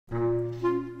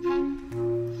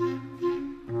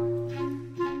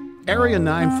Area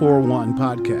 941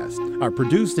 podcasts are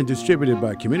produced and distributed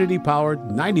by community-powered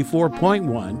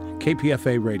 94.1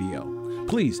 KPFA Radio.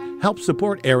 Please help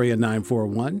support Area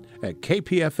 941 at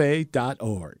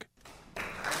kpfa.org.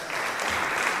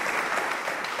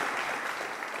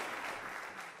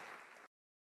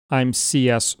 I'm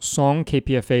C.S. Song,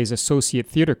 KPFA's Associate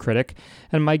Theater Critic,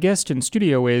 and my guest in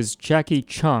studio is Jackie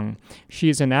Chung. She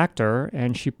is an actor,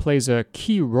 and she plays a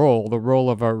key role, the role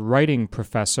of a writing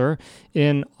professor,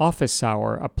 in Office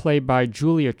Hour, a play by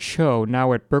Julia Cho,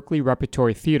 now at Berkeley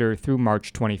Repertory Theater through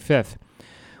March 25th.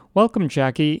 Welcome,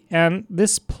 Jackie, and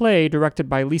this play, directed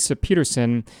by Lisa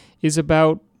Peterson, is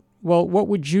about, well, what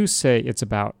would you say it's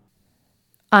about?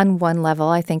 On one level,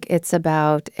 I think it's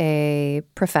about a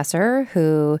professor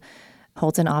who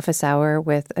holds an office hour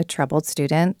with a troubled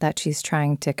student that she's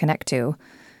trying to connect to.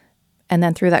 And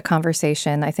then through that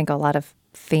conversation, I think a lot of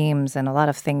themes and a lot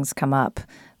of things come up.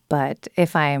 But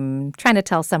if I'm trying to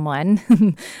tell someone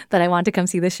that I want to come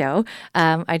see the show,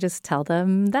 I just tell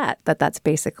them that's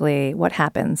basically what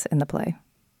happens in the play.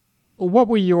 What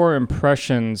were your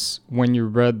impressions when you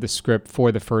read the script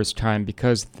for the first time?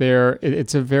 Because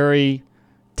it's a very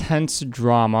tense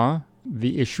drama.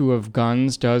 The issue of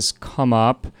guns does come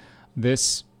up.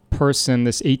 This person,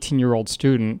 this 18-year-old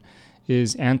student,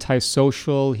 is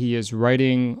antisocial. He is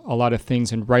writing a lot of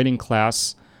things in writing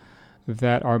class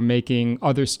that are making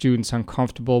other students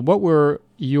uncomfortable. What were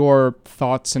your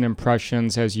thoughts and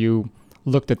impressions as you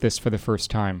looked at this for the first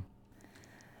time?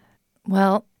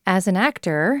 Well, as an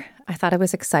actor, I thought it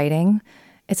was exciting.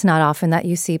 It's not often that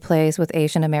you see plays with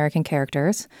Asian American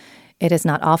characters. It is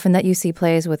not often that you see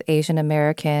plays with Asian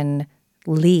American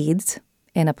leads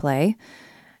in a play.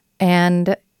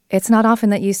 And it's not often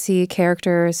that you see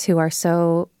characters who are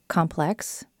so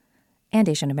complex and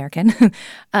Asian American.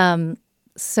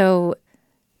 So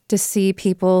to see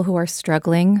people who are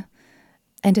struggling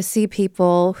and to see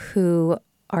people who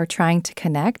are trying to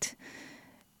connect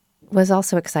was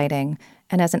also exciting.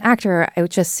 And as an actor,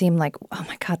 it just seemed like, oh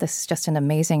my God, this is just an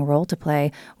amazing role to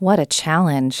play. What a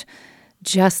challenge.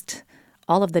 Just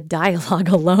all of the dialogue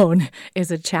alone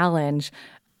is a challenge,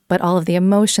 but all of the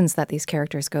emotions that these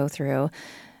characters go through.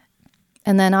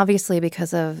 And then obviously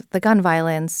because of the gun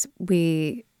violence,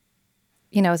 we,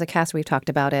 as a cast, we've talked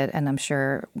about it, and I'm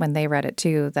sure when they read it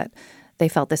too, that they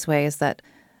felt this way, is that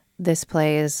this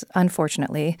play is,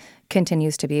 unfortunately,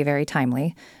 continues to be very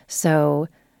timely. So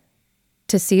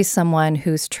to see someone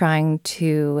who's trying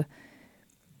to,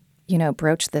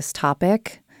 broach this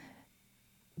topic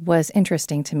was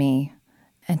interesting to me.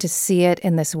 And to see it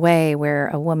in this way where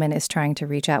a woman is trying to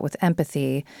reach out with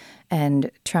empathy and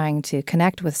trying to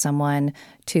connect with someone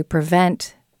to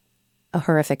prevent a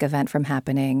horrific event from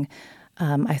happening,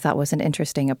 I thought was an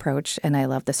interesting approach. And I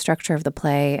love the structure of the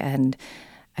play, and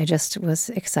I just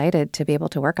was excited to be able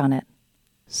to work on it.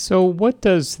 So what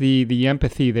does the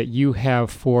empathy that you have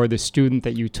for the student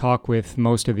that you talk with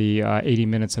most of the 80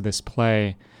 minutes of this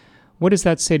play, what does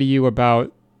that say to you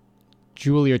about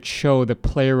Julia Cho, the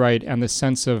playwright, and the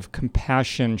sense of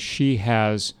compassion she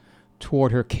has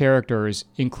toward her characters,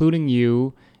 including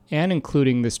you and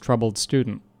including this troubled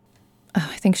student? Oh,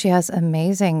 I think she has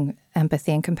amazing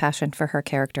empathy and compassion for her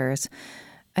characters.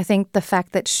 I think the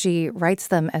fact that she writes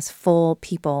them as full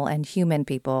people and human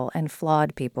people and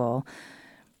flawed people,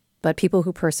 but people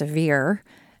who persevere,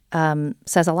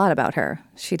 says a lot about her.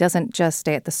 She doesn't just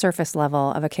stay at the surface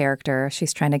level of a character.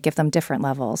 She's trying to give them different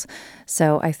levels.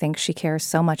 So I think she cares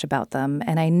so much about them.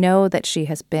 And I know that she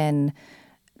has been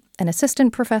an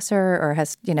assistant professor or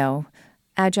has,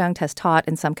 adjunct, has taught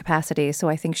in some capacity. So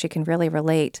I think she can really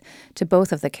relate to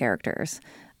both of the characters.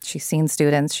 She's seen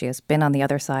students. She has been on the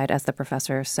other side as the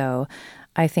professor. So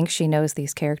I think she knows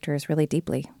these characters really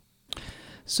deeply.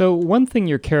 So one thing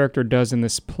your character does in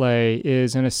this play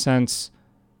is, in a sense,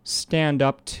 stand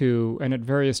up to and at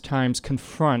various times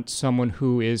confront someone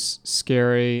who is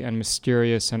scary and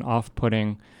mysterious and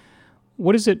off-putting.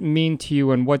 What does it mean to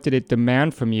you, and what did it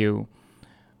demand from you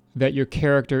that your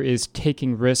character is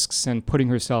taking risks and putting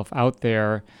herself out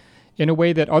there in a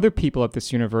way that other people at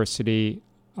this university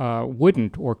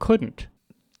wouldn't or couldn't?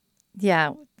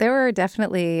 Yeah, there were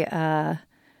definitely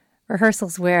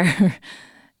rehearsals where,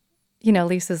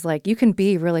 Lisa's like, you can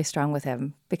be really strong with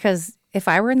him, because if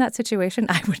I were in that situation,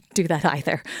 I wouldn't do that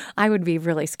either. I would be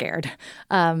really scared.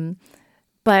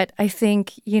 But I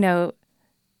think, Gina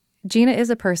is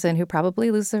a person who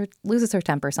probably loses her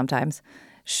temper sometimes.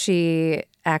 She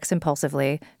acts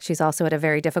impulsively. She's also at a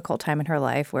very difficult time in her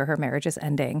life where her marriage is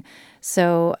ending.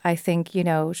 So I think,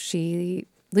 she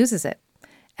loses it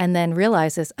and then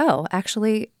realizes, oh,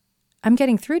 actually, I'm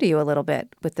getting through to you a little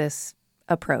bit with this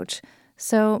approach.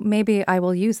 So maybe I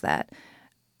will use that.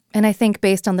 And I think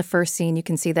based on the first scene, you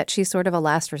can see that she's sort of a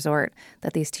last resort,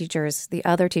 that the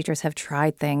other teachers have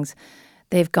tried things.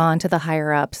 They've gone to the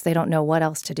higher ups. They don't know what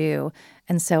else to do.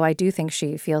 And so I do think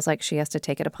she feels like she has to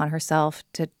take it upon herself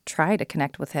to try to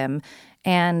connect with him.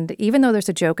 And even though there's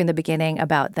a joke in the beginning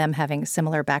about them having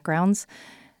similar backgrounds,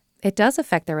 it does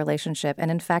affect their relationship.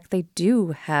 And in fact, they do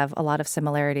have a lot of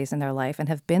similarities in their life and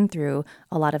have been through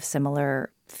a lot of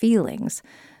similar feelings.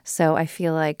 So I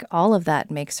feel like all of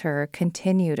that makes her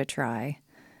continue to try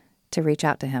to reach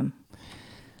out to him.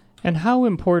 And how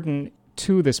important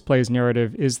to this play's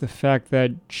narrative is the fact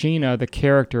that Gina, the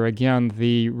character, again,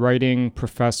 the writing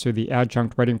professor, the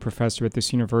adjunct writing professor at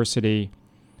this university,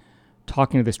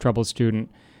 talking to this troubled student,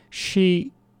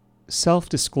 she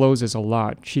self-discloses a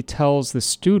lot. She tells the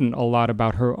student a lot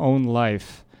about her own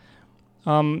life.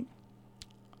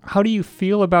 How do you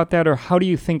feel about that, or how do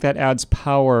you think that adds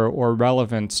power or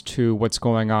relevance to what's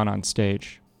going on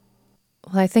stage?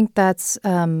 Well, I think that's,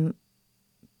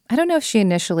 I don't know if she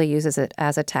initially uses it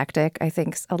as a tactic. I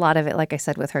think a lot of it, like I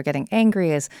said, with her getting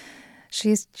angry is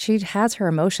she has her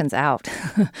emotions out.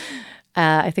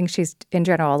 I think she's in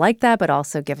general like that, but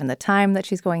also given the time that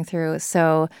she's going through.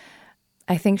 So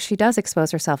I think she does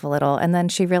expose herself a little. And then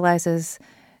she realizes,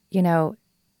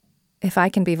 if I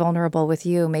can be vulnerable with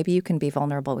you, maybe you can be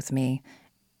vulnerable with me.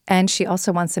 And she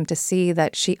also wants him to see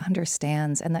that she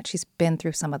understands and that she's been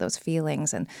through some of those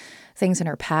feelings and things in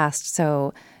her past.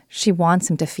 So she wants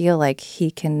him to feel like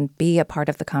he can be a part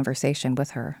of the conversation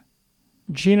with her.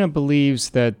 Gina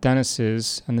believes that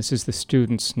Dennis's, and this is the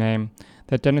student's name,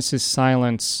 that Dennis's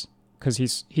silence, because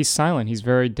he's silent, he's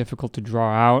very difficult to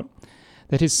draw out,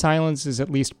 that his silence is at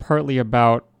least partly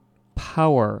about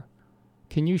power.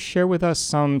 Can you share with us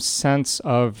some sense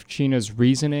of Gina's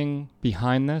reasoning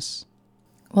behind this?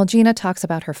 Well, Gina talks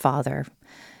about her father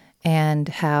and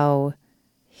how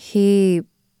he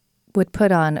would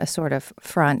put on a sort of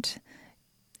front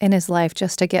in his life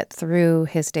just to get through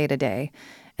his day-to-day.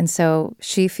 And so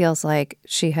she feels like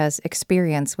she has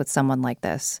experience with someone like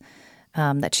this,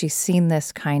 that she's seen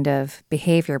this kind of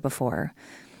behavior before.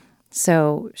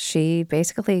 So she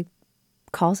basically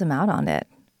calls him out on it,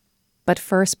 but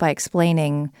first by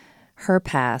explaining her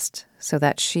past so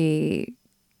that she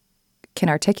can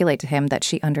articulate to him that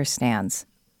she understands.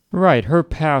 Right. Her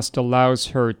past allows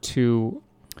her to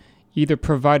either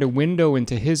provide a window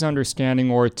into his understanding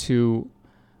or to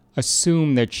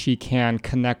assume that she can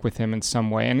connect with him in some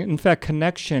way. And in fact,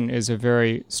 connection is a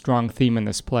very strong theme in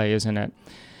this play, isn't it?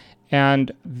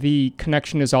 And the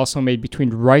connection is also made between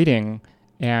writing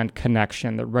and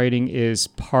connection. That writing is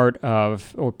part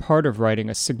of writing,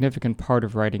 a significant part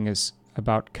of writing is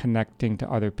about connecting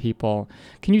to other people.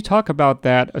 Can you talk about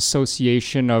that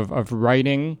association of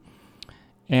writing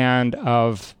and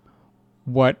of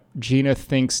what Gina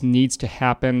thinks needs to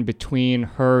happen between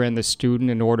her and the student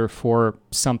in order for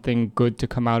something good to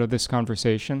come out of this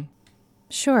conversation?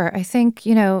 Sure. I think,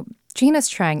 Gina's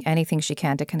trying anything she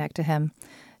can to connect to him.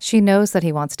 She knows that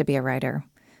he wants to be a writer.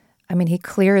 I mean,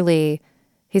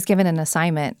 he's given an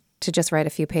assignment to just write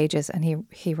a few pages, and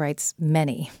he writes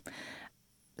many.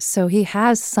 So he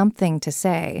has something to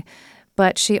say,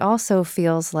 but she also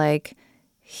feels like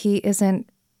he isn't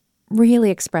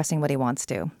really expressing what he wants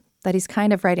to, that he's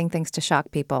kind of writing things to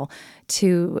shock people,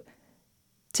 to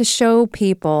show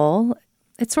people.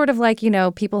 It's sort of like,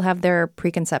 people have their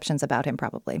preconceptions about him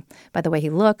probably by the way he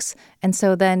looks. And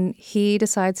so then he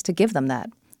decides to give them that.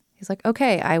 He's like,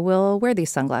 okay, I will wear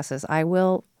these sunglasses. I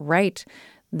will write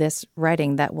this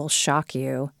writing that will shock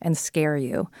you and scare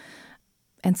you.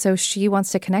 And so she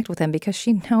wants to connect with him because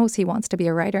she knows he wants to be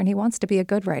a writer and he wants to be a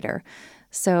good writer.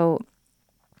 So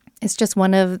it's just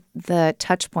one of the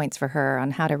touch points for her on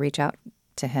how to reach out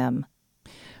to him.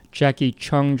 Jackie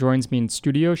Chung joins me in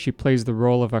studio. She plays the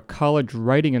role of a college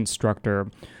writing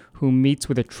instructor who meets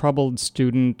with a troubled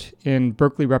student in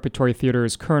Berkeley Repertory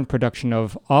Theater's current production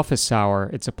of Office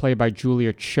Hour. It's a play by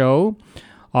Julia Cho.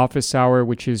 Office Hour,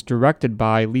 which is directed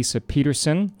by Lisa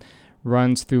Peterson,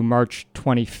 runs through March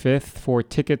 25th. For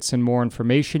tickets and more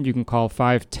information, you can call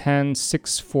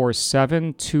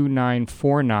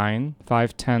 510-647-2949,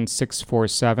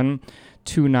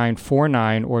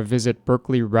 510-647-2949, or visit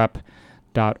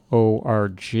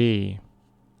berkeleyrep.org.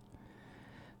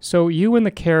 So you and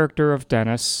the character of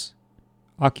Dennis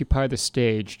occupy the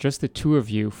stage, just the two of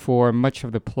you, for much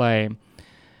of the play,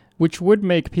 which would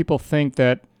make people think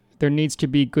that there needs to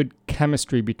be good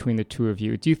chemistry between the two of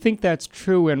you. Do you think that's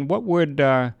true? And what would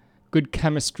good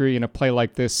chemistry in a play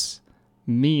like this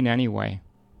mean anyway?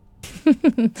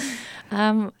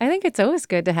 I think it's always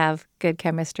good to have good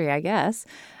chemistry, I guess.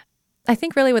 I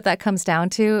think really what that comes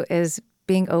down to is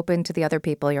being open to the other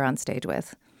people you're on stage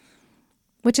with.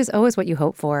 which is always what you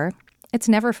hope for. It's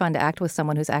never fun to act with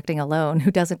someone who's acting alone,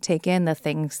 who doesn't take in the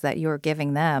things that you're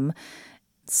giving them.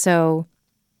 So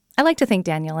I like to think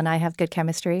Daniel and I have good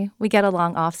chemistry. We get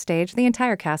along off stage. The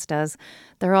entire cast does.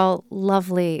 They're all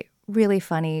lovely, really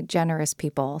funny, generous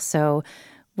people. So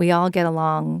we all get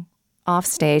along off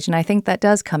stage, and I think that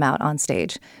does come out on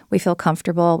stage. We feel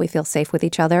comfortable. We feel safe with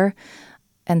each other.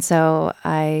 And so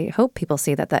I hope people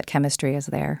see that chemistry is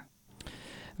there.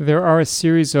 There are a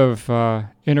series of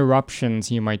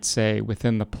interruptions, you might say,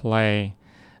 within the play.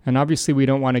 And obviously we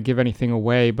don't want to give anything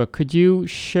away, but could you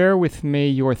share with me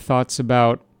your thoughts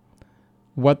about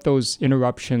what those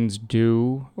interruptions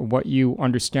do, what you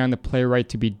understand the playwright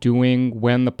to be doing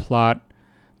when the plot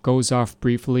goes off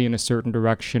briefly in a certain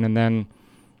direction and then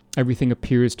everything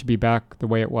appears to be back the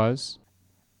way it was?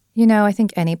 I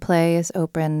think any play is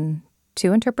open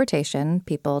to interpretation.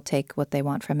 People take what they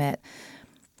want from it.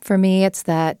 For me, it's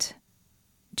that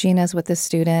Gina's with this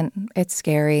student. It's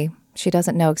scary. She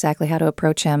doesn't know exactly how to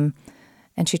approach him,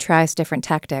 and she tries different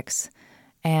tactics.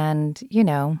 And,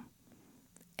 in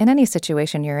any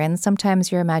situation you're in,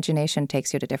 sometimes your imagination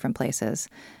takes you to different places,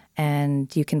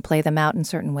 and you can play them out in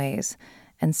certain ways.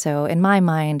 And so in my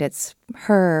mind, it's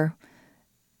her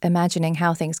imagining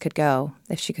how things could go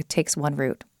if she takes one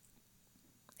route.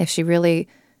 If she really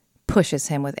pushes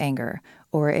him with anger,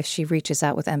 or if she reaches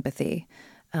out with empathy.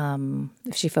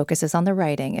 If she focuses on the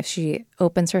writing, if she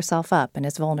opens herself up and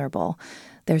is vulnerable.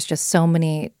 There's just so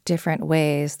many different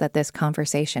ways that this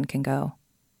conversation can go.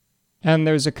 And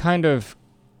there's a kind of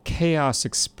chaos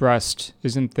expressed,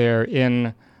 isn't there,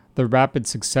 in the rapid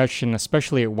succession,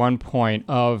 especially at one point,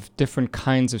 of different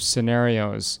kinds of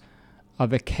scenarios.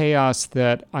 The chaos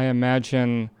that I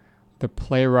imagine the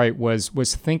playwright was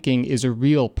thinking is a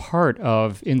real part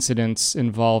of incidents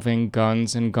involving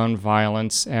guns and gun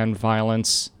violence and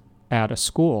violence at a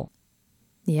school.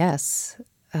 Yes.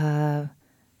 There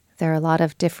are a lot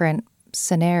of different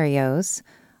scenarios,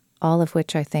 all of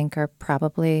which I think are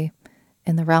probably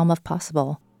in the realm of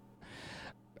possible.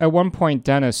 At one point,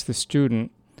 Dennis, the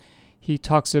student, he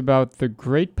talks about the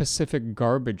Great Pacific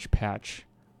Garbage Patch,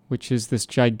 which is this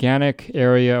gigantic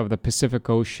area of the Pacific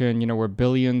Ocean, where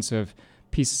billions of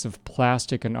pieces of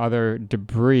plastic and other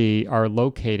debris are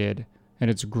located, and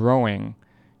it's growing.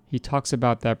 He talks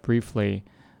about that briefly.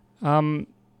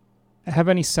 Have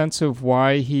any sense of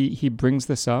why he brings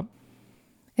this up?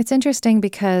 It's interesting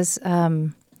because,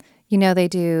 the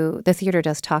theater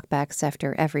does talkbacks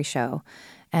after every show,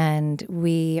 and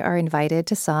we are invited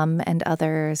to some, and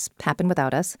others happen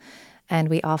without us. And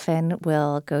we often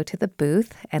will go to the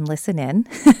booth and listen in.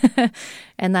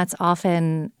 And that's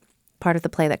often part of the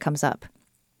play that comes up.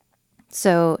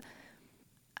 So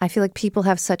I feel like people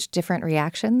have such different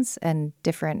reactions and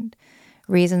different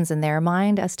reasons in their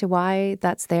mind as to why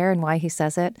that's there and why he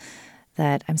says it,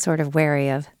 that I'm sort of wary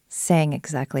of saying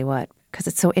exactly what, because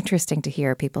it's so interesting to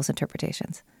hear people's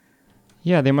interpretations.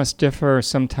 Yeah, they must differ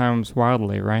sometimes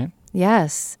wildly, right?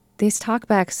 Yes. These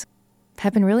talkbacks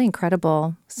have been really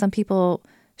incredible. Some people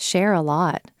share a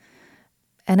lot.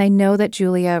 And I know that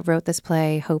Julia wrote this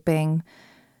play hoping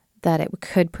that it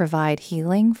could provide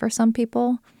healing for some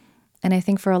people. And I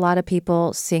think for a lot of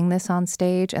people, seeing this on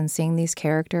stage and seeing these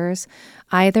characters,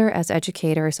 either as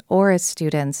educators or as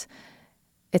students,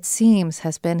 it seems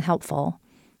has been helpful.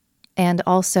 And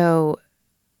also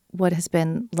what has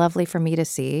been lovely for me to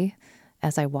see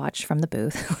as I watch from the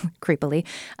booth, creepily,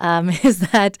 is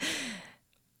that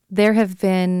there have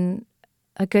been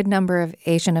a good number of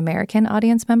Asian American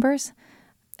audience members,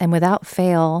 and without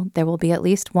fail, there will be at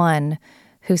least one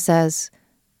who says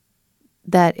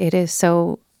that it is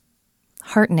so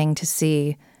heartening to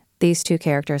see these two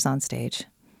characters on stage.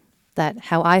 That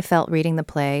how I felt reading the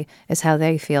play is how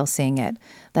they feel seeing it.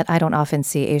 That I don't often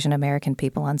see Asian American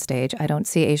people on stage. I don't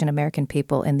see Asian American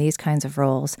people in these kinds of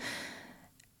roles.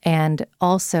 And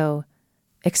also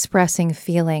expressing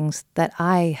feelings that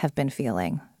I have been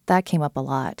feeling. That came up a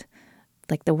lot.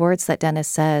 Like the words that Dennis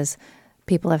says,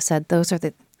 people have said, those are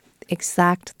the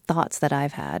exact thoughts that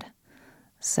I've had.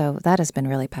 So that has been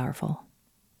really powerful.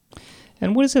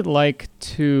 And what is it like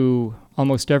to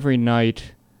almost every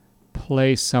night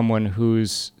play someone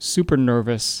who's super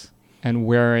nervous and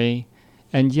wary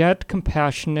and yet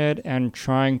compassionate and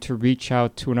trying to reach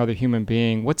out to another human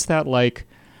being? What's that like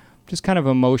just kind of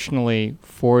emotionally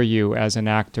for you as an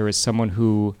actor, as someone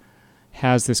who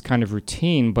has this kind of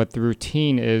routine, but the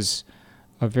routine is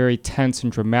a very tense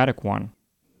and dramatic one?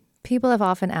 People have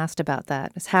often asked about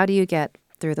that. Is how do you get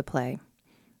through the play?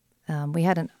 We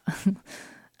had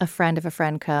a friend of a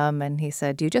friend come, and he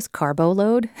said, do you just carbo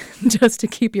load just to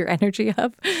keep your energy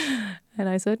up? And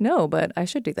I said, no, but I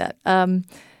should do that.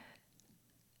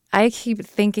 I keep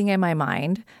thinking in my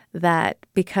mind that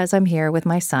because I'm here with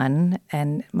my son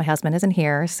and my husband isn't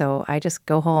here, so I just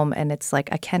go home and it's like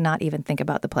I cannot even think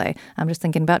about the play. I'm just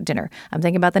thinking about dinner. I'm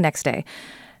thinking about the next day.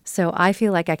 So I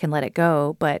feel like I can let it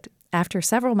go. But after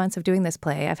several months of doing this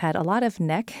play, I've had a lot of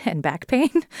neck and back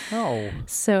pain. Oh.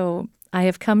 So I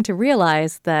have come to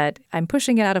realize that I'm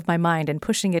pushing it out of my mind and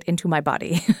pushing it into my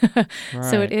body.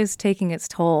 So it is taking its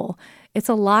toll. It's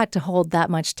a lot to hold that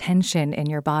much tension in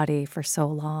your body for so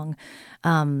long.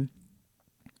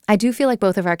 I do feel like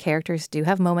both of our characters do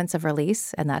have moments of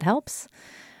release, and that helps.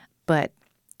 But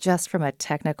just from a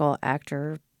technical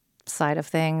actor side of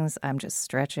things, I'm just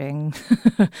stretching,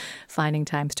 finding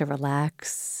times to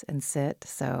relax and sit.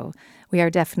 So we are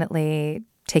definitely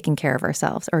taking care of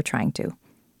ourselves, or trying to.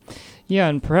 Yeah,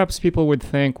 and perhaps people would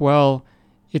think, well,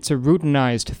 it's a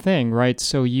routinized thing, right?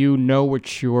 So you know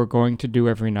what you're going to do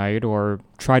every night or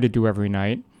try to do every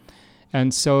night.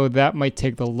 And so that might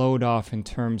take the load off in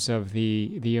terms of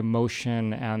the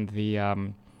emotion and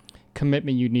the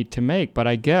commitment you need to make. But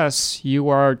I guess you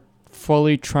are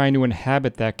fully trying to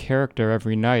inhabit that character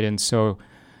every night. And so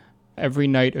every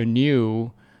night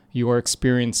anew, you are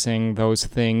experiencing those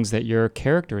things that your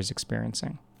character is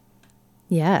experiencing.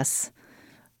 Yes.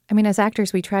 I mean, as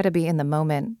actors, we try to be in the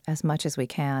moment as much as we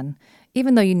can.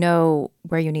 Even though you know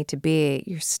where you need to be,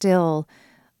 you're still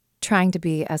trying to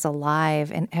be as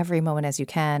alive in every moment as you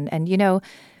can. And,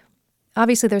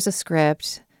 obviously there's a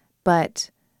script,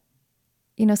 but,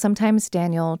 sometimes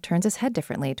Daniel turns his head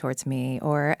differently towards me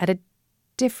or at a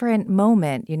different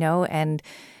moment, and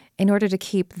in order to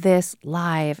keep this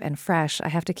live and fresh, I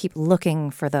have to keep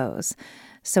looking for those.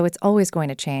 So it's always going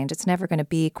to change. It's never going to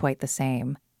be quite the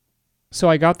same. So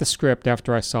I got the script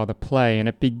after I saw the play, and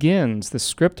the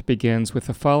script begins with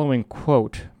the following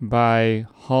quote by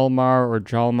Hjalmar or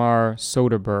Hjalmar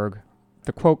Soderberg.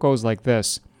 The quote goes like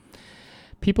this: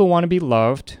 "People want to be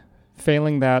loved,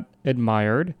 failing that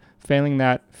admired, failing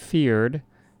that feared,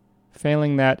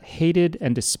 failing that hated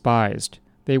and despised.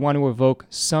 They want to evoke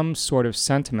some sort of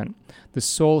sentiment. The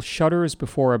soul shudders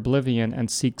before oblivion and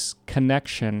seeks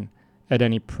connection at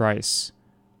any price."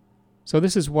 So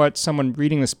this is what someone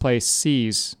reading this play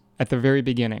sees at the very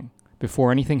beginning,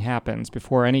 before anything happens,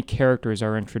 before any characters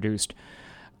are introduced.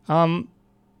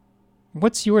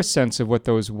 What's your sense of what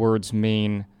those words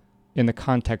mean in the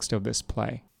context of this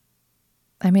play?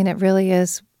 I mean, it really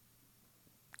is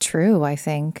true, I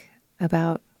think,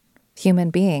 about human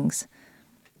beings.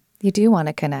 You do want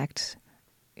to connect.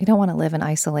 You don't want to live in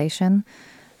isolation.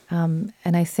 And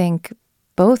I think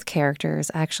both characters,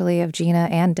 actually, of Gina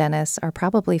and Dennis, are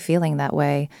probably feeling that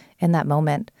way in that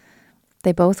moment.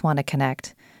 They both want to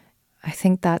connect. I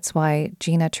think that's why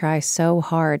Gina tries so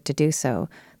hard to do so,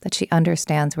 that she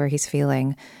understands where he's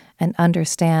feeling and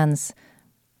understands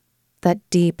that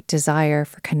deep desire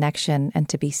for connection and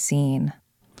to be seen.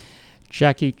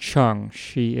 Jackie Chung,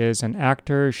 she is an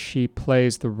actor. She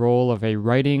plays the role of a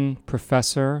writing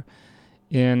professor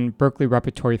in Berkeley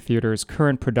Repertory Theater's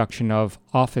current production of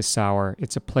Office Hour.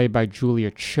 It's a play by Julia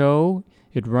Cho.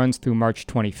 It runs through March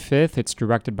 25th. It's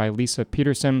directed by Lisa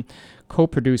Peterson,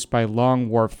 co-produced by Long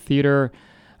Wharf Theater.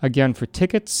 Again, for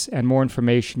tickets and more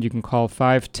information, you can call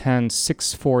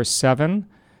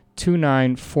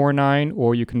 510-647-2949,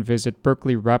 or you can visit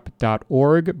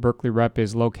berkeleyrep.org. Berkeley Rep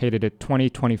is located at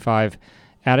 2025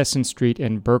 Addison Street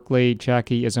in Berkeley.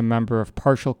 Jackie is a member of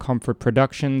Partial Comfort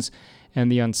Productions and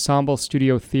the Ensemble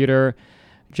Studio Theater.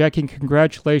 Jackie,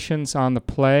 congratulations on the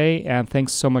play, and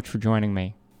thanks so much for joining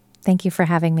me. Thank you for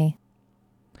having me.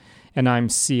 And I'm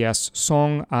C.S.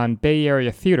 Song on Bay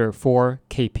Area Theater for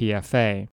KPFA.